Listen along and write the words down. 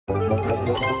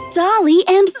Dolly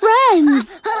and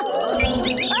Friends!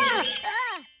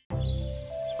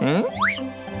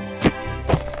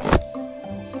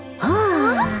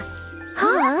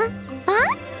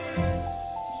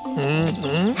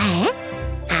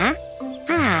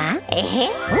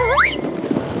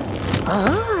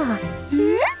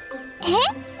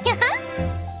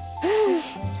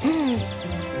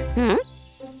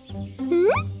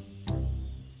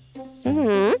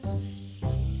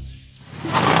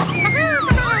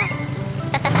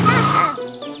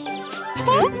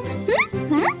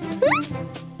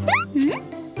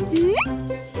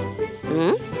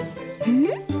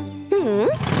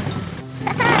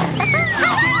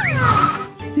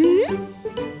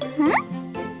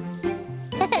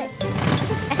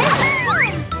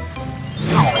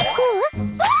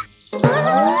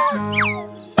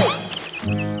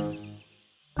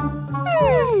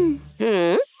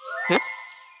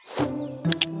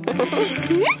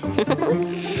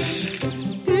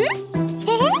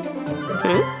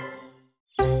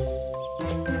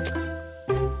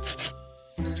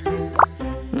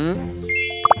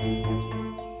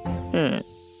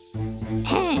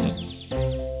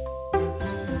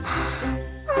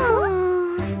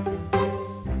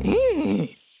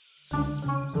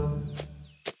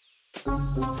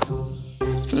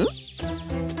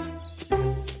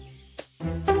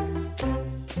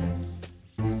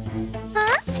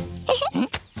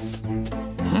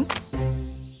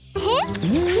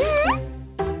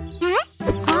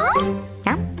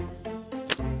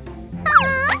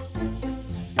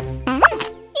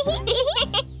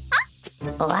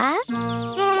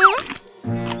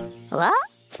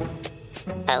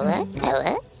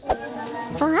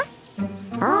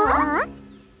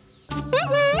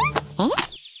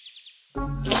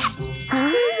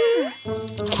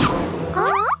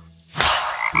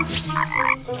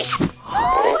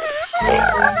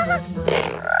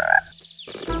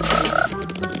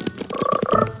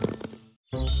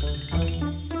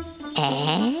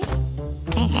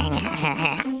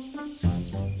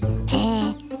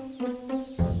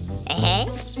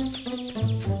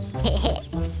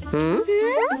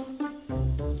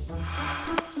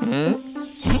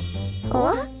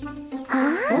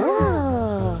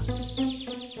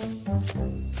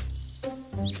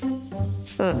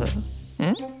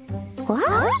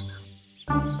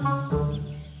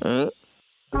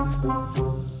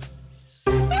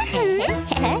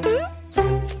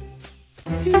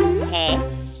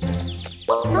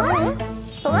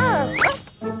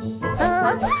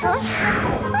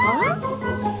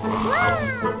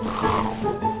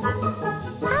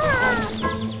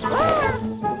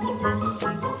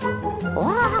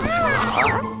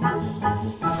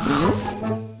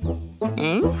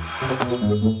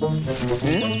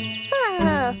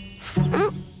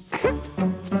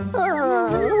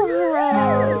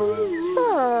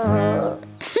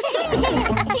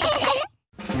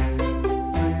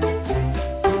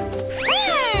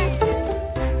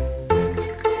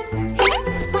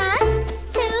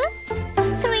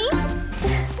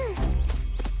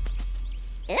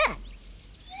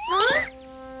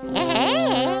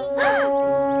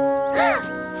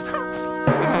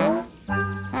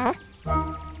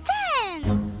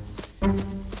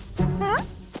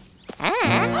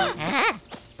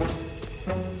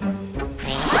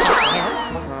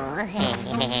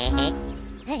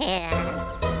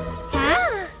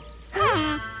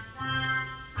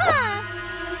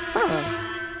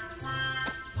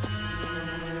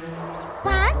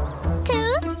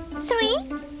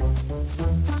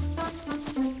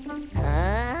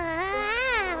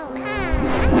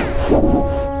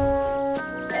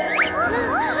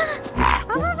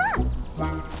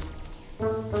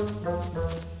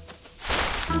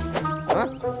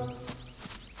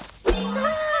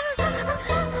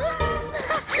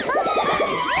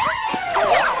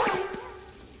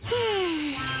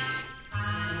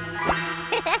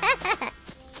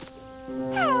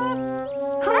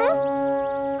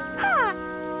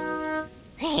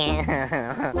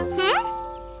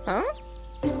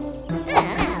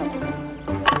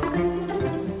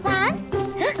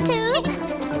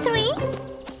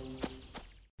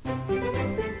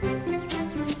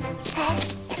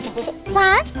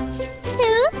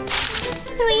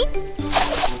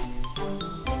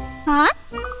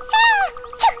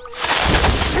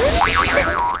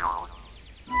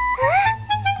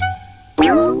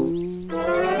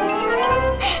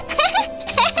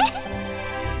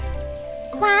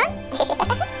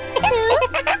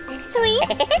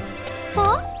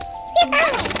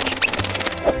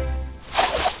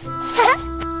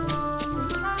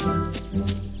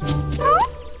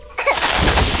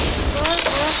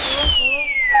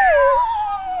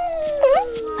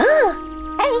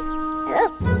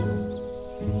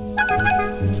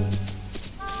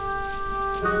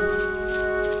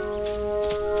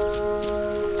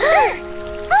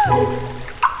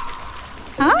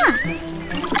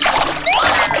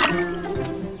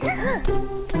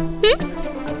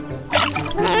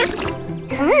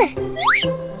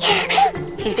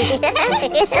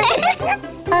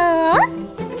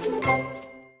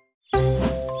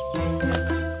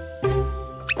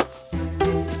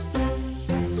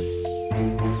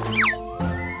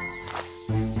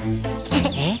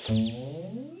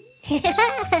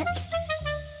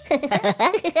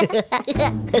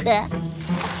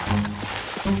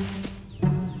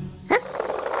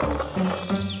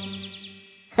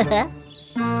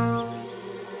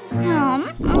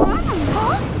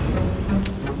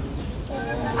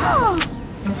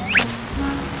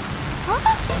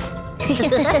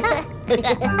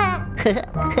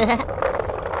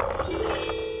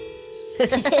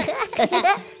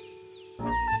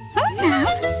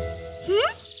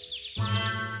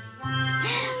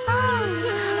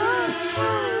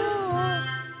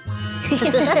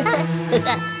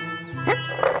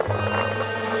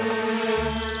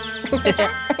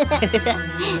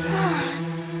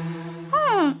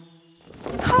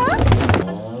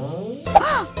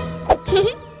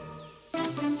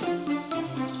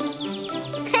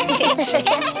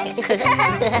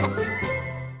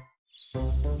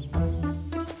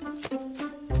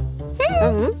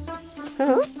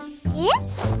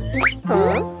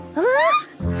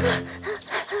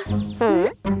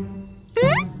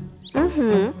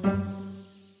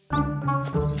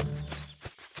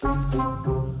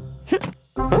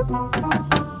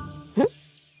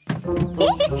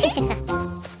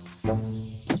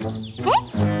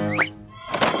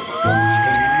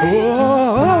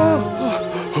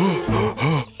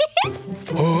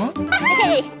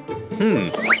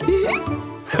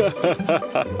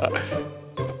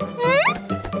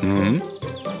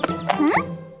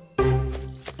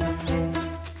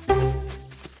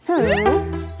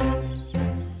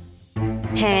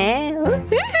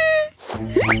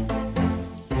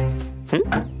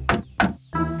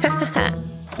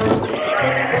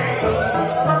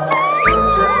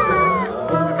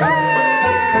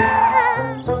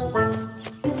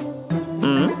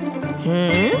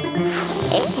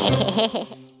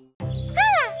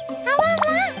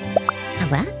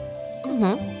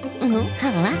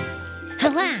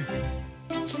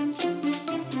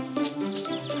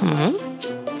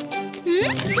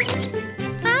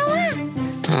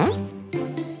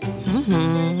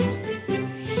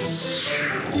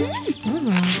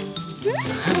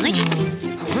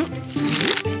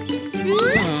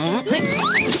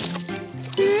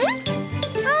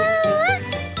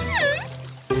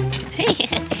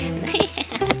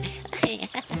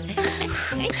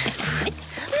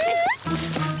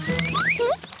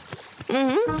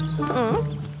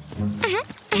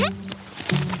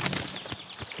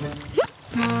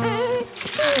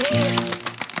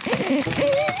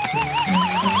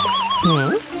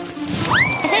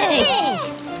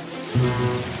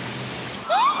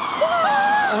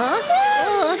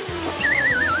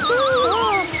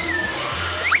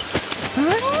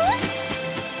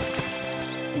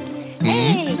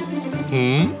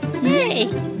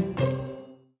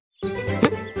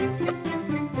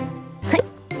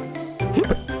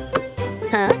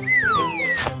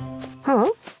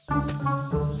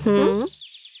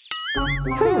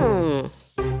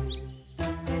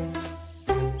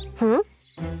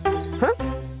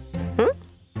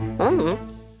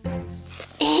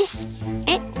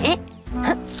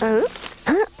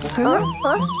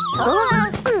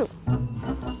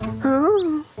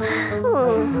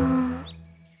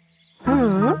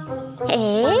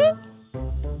 Hey.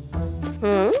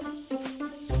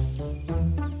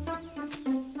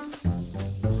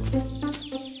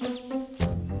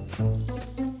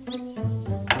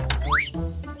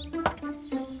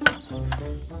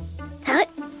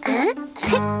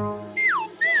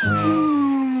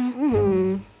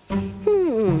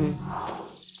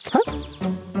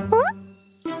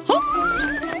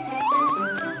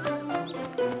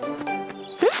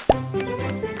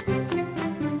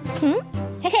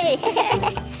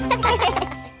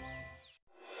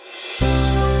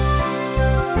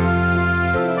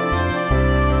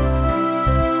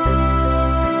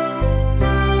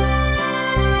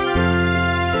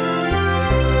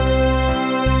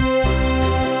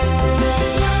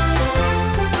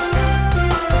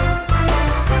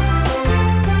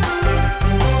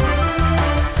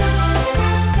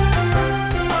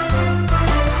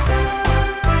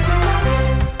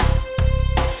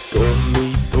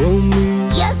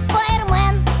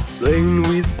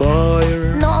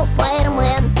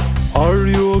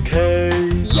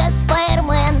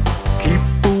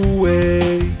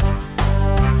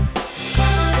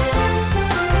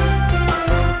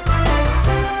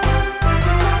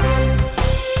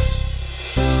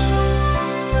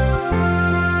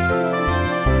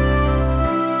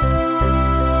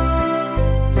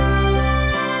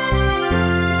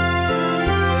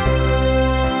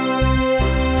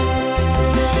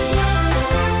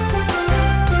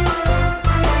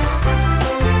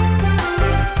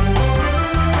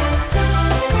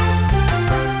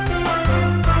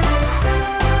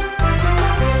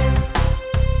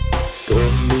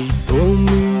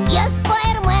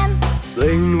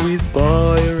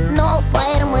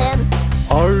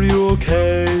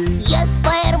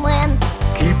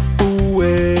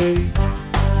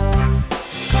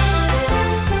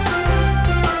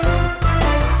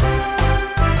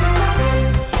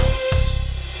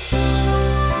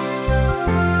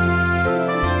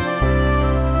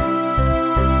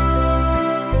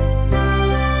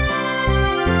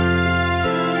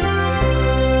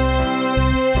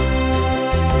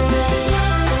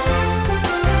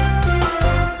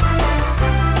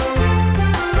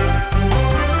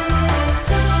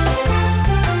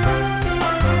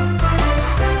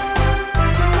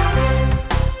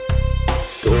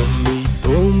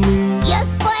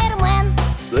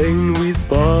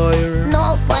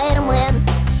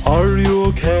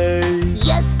 okay?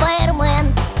 Yes,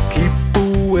 fireman. Keep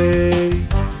away.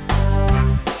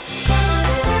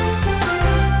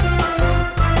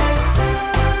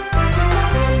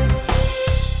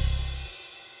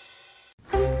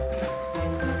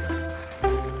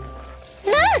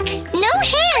 Look! No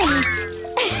hands!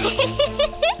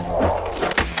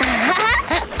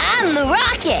 I'm the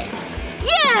rocket!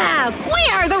 Yeah! We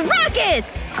are the Rockets!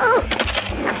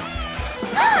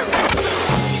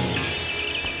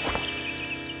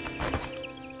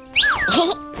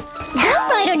 Don't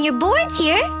ride on your boards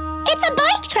here. It's a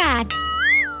bike track.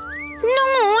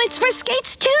 No, it's for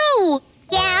skates too!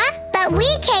 Yeah, but we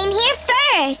came here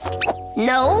first.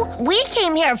 No, we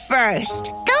came here first.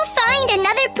 Go find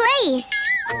another place.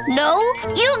 No,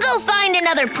 you go find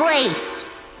another place.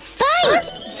 Fight!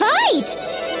 Fight!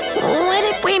 What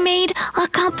if we made a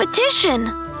competition?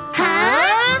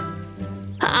 Huh?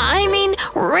 I mean,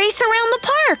 race around the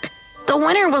park. The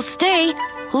winner will stay,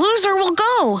 loser will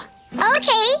go.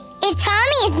 Okay, if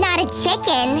Tommy is not a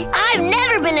chicken. I've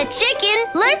never been a chicken.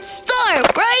 Let's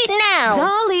start right now.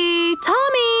 Dolly,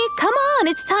 Tommy, come on,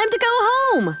 it's time to go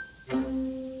home.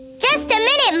 Just a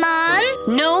minute, Mom.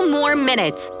 No more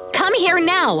minutes. Come here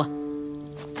now.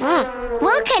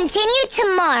 We'll continue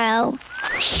tomorrow.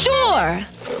 Sure.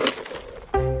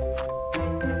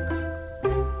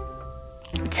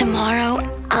 Tomorrow,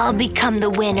 I'll become the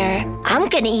winner. I'm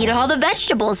gonna eat all the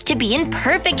vegetables to be in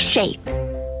perfect shape.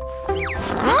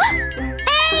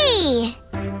 Hey!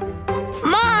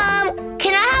 Mom,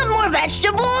 can I have more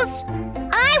vegetables?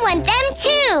 I want them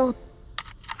too.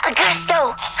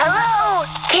 Augusto, hello?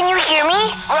 Can you hear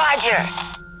me? Roger.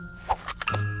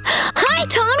 Hi,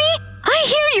 Tommy. I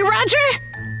hear you, Roger.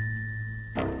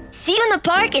 See you in the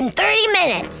park in 30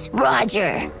 minutes,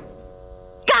 Roger.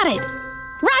 Got it.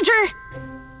 Roger.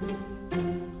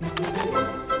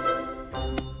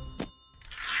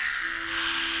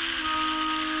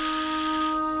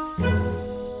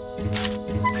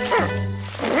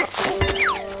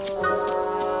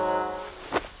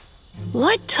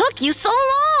 What took you so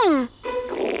long?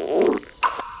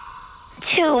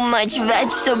 Too much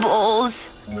vegetables.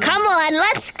 Come on,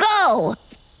 let's go.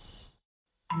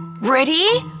 Ready?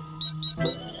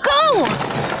 Go!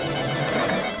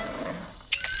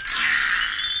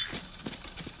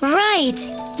 Right.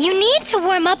 You need to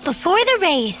warm up before the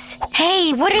race.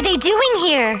 Hey, what are they doing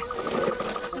here?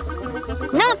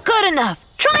 Not good enough.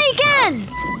 Try again.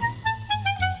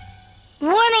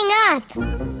 Warming up.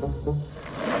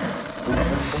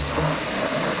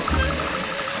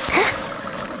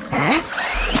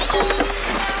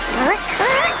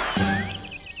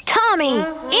 Tommy,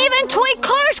 even toy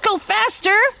cars go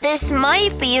faster. This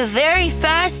might be a very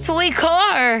fast toy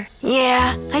car.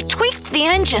 Yeah, I tweaked the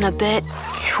engine a bit.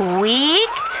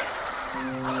 Tweaked?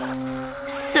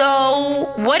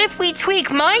 So, what if we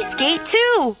tweak my skate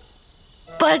too?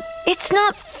 But it's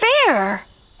not fair.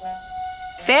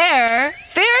 Fair?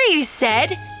 Fair, you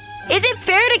said? Is it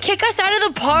fair to kick us out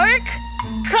of the park?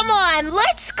 Come on,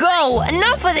 let's go.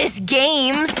 Enough of this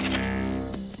games.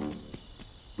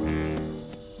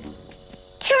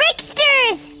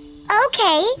 Tricksters!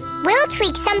 Okay, we'll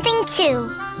tweak something too.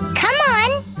 Come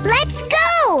on, let's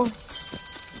go!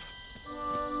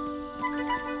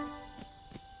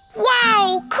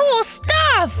 Wow, cool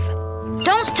stuff!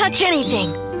 Don't touch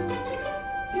anything.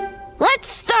 Let's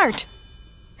start.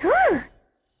 Oh,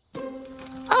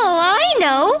 I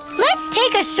know. Let's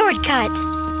take a shortcut.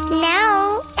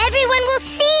 Now, everyone will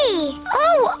see.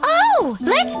 Oh!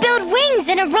 Let's build wings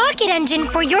and a rocket engine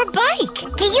for your bike.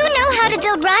 Do you know how to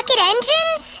build rocket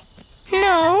engines?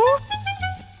 No.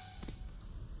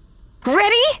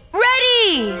 Ready?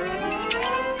 Ready!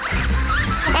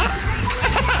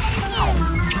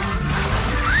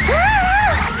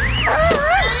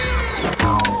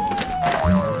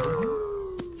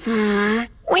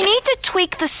 We need to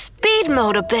tweak the speed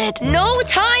mode a bit. No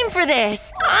time for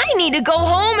this. I need to go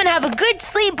home and have a good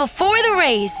sleep before the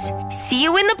race. See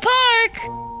you in the park.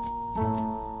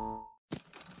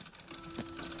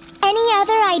 Any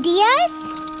other ideas?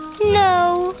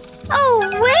 No. Oh,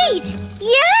 wait!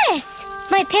 Yes!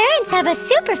 My parents have a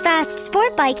super fast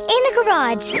sport bike in the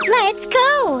garage. Let's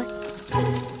go!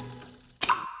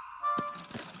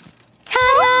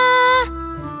 Ta-da!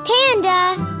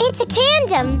 Panda, it's a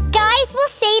tandem. Guys will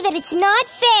say that it's not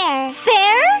fair.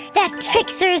 Fair? That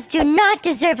tricksters do not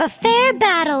deserve a fair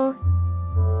battle.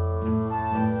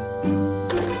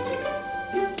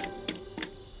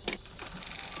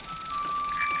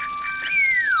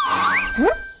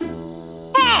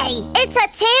 Hey, it's a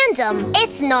tandem.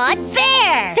 It's not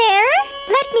fair. Fair?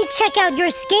 Let me check out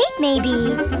your skate,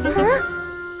 maybe. Huh?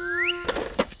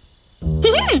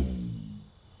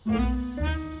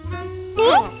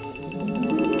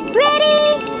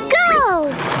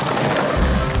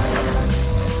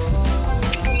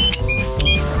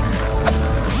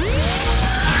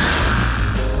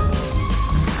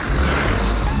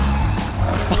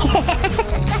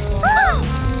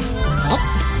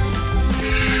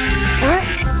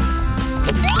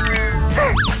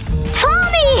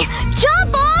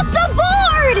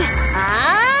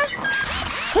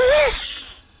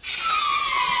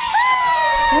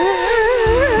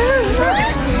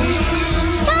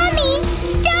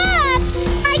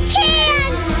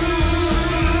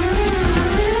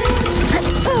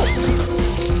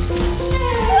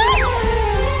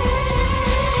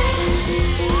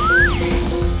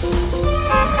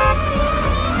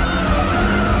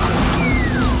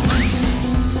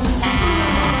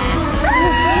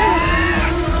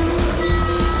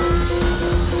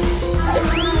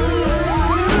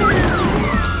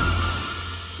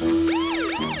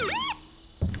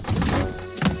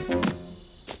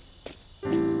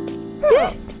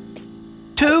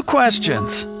 2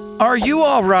 questions. Are you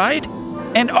all right?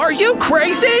 And are you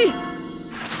crazy?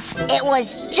 It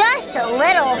was just a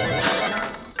little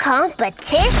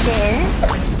competition.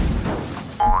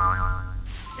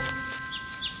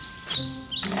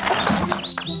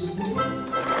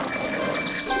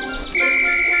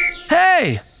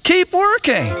 Hey, keep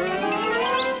working.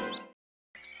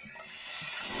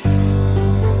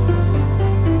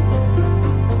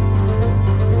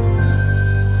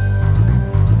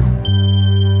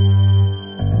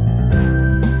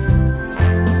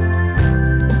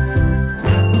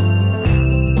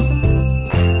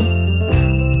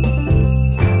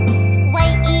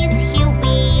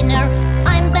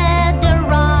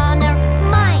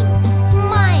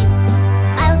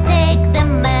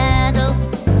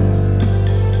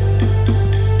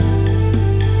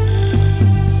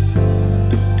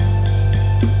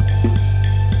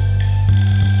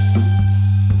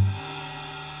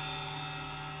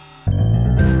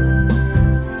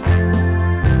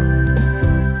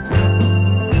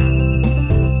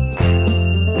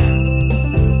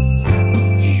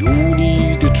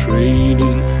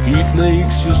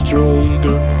 Makes you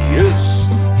stronger. Yes,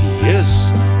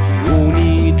 yes, you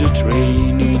need the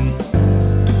training.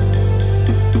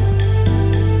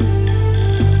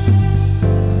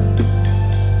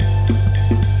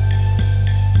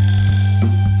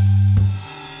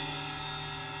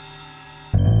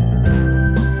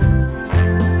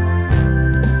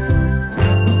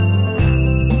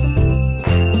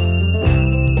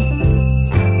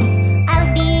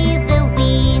 I'll be the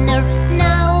winner.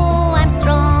 Now I'm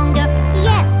stronger.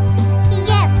 Yes,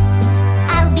 yes,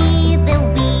 I'll be the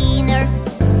winner.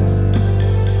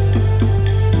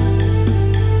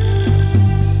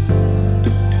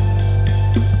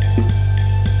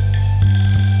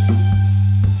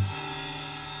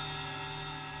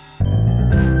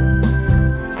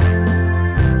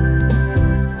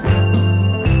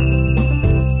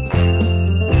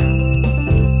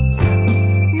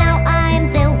 Now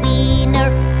I'm the winner.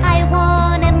 I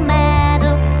won a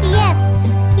medal. Yes,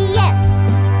 yes,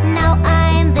 now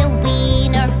I'm the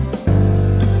winner.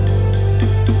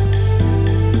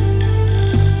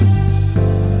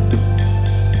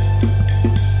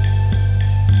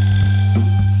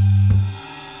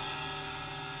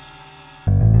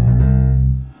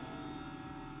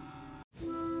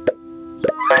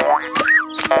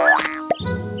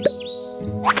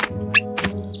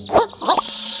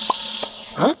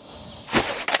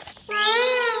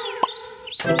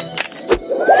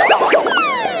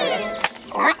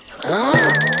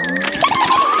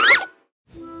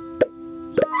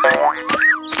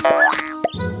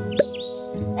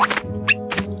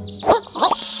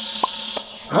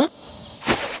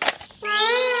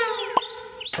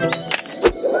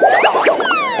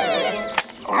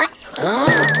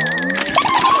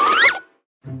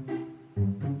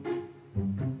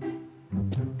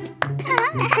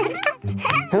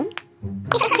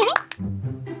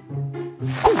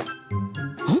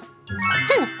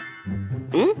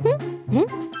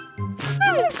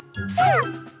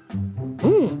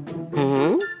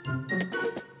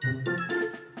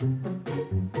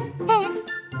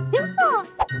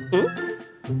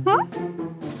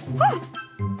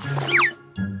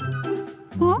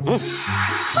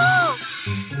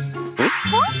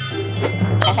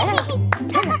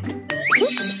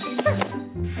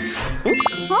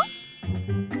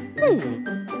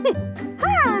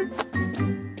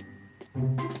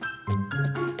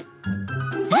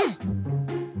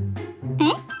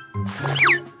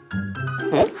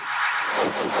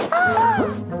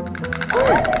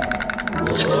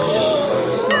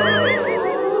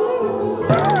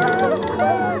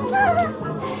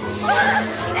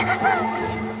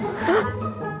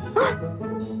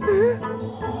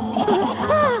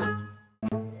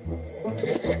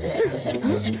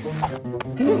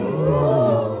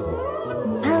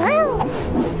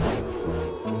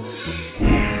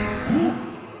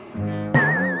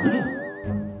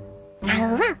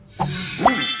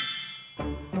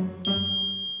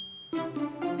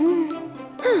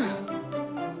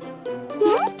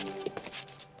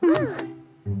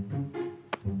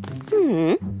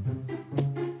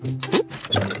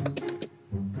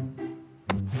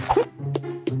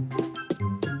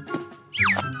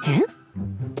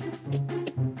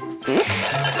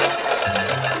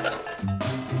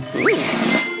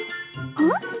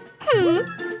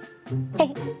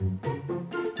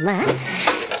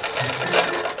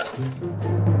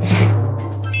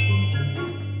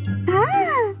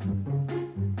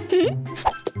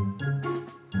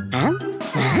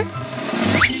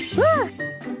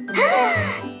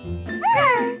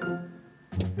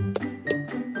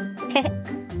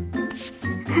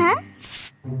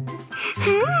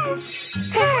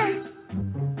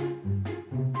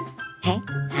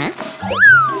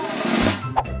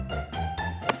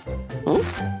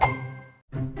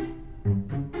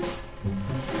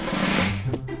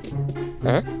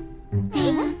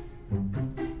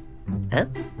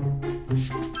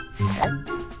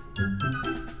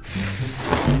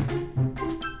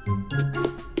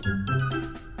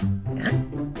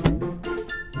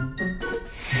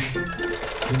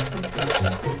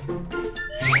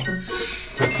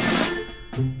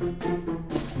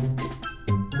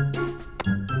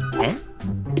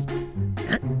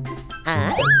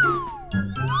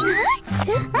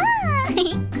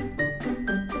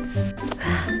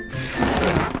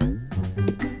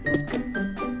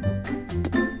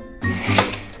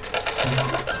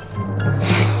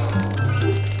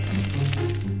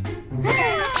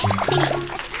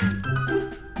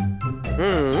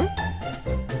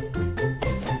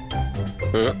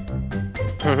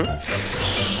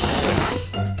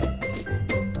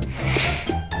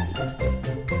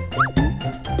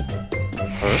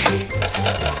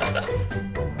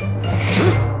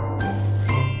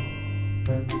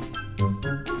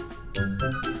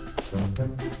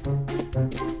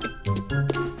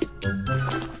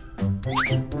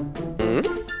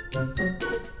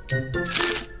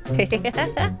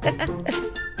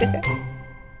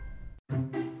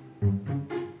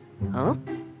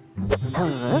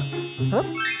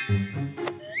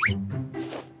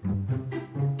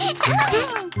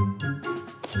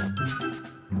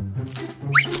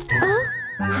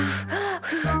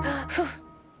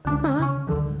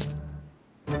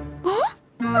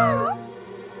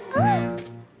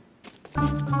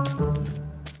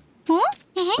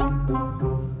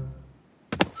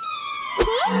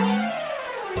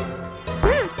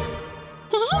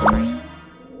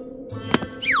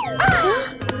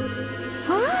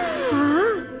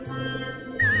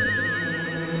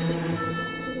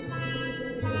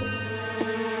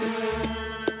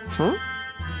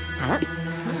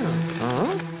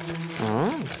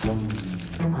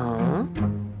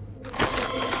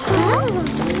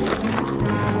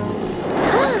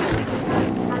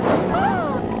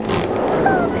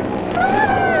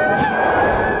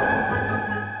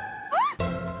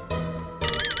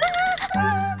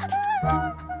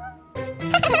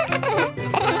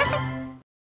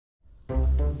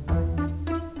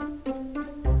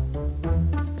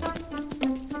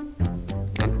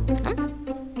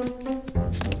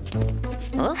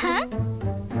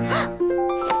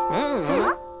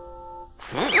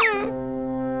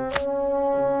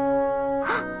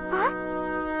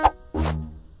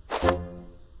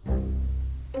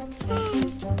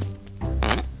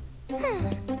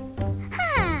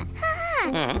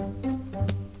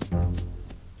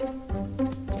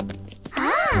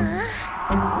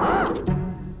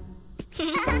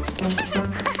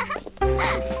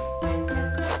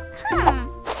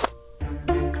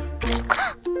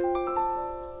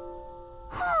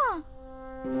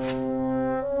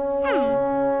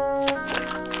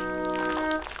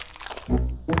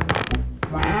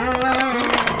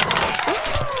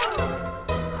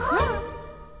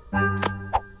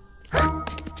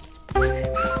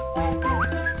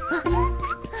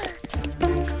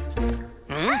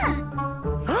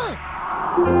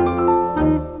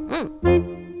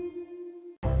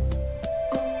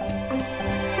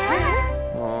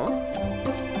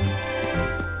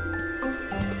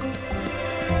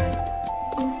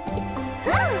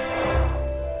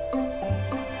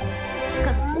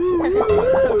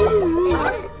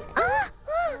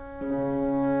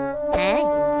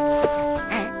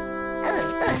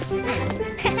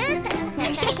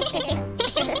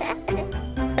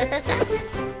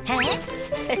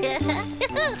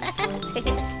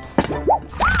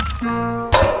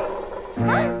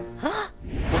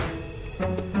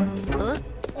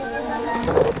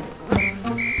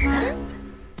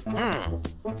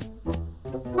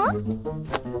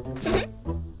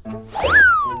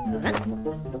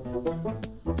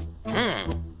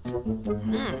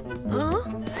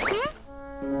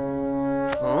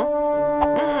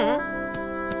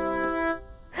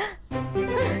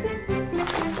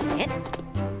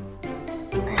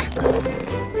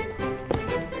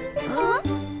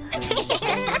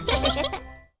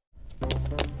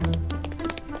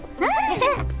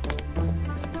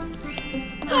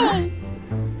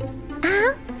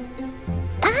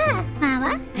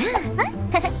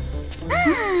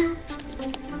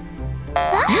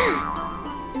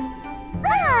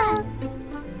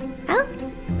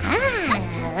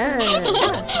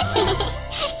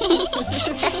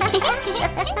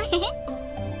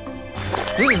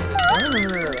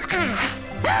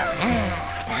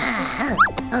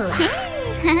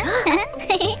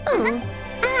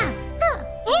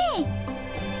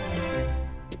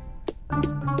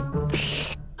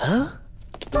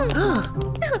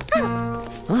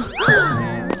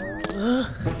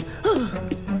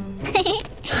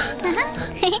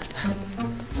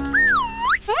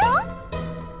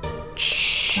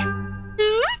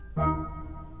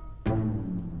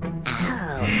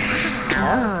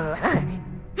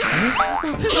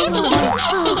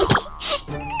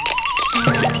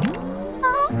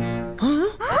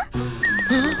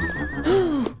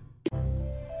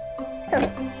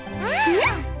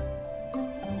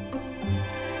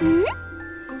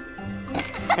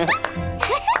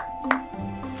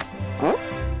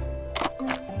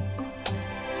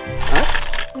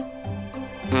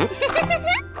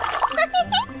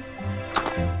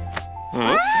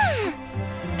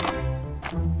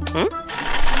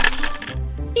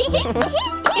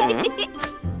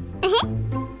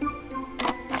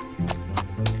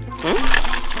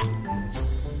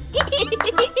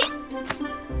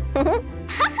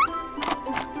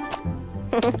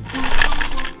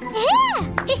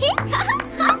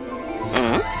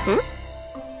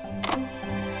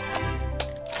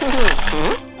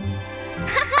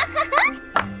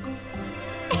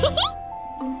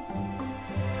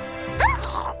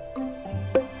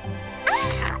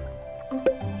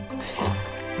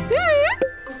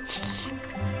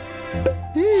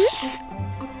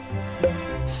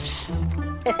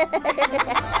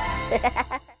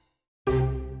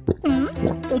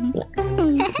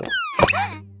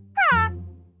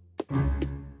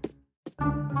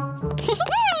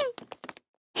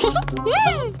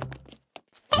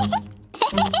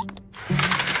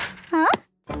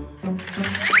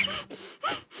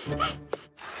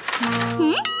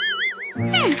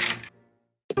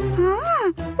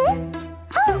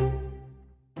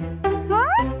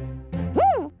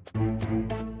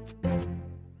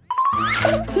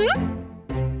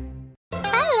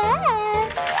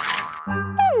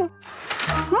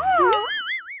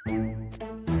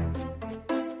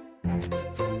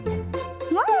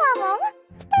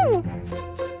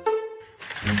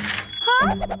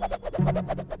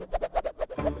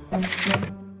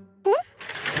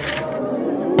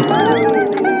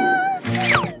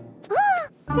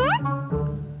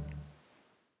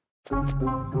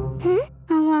 Hmm?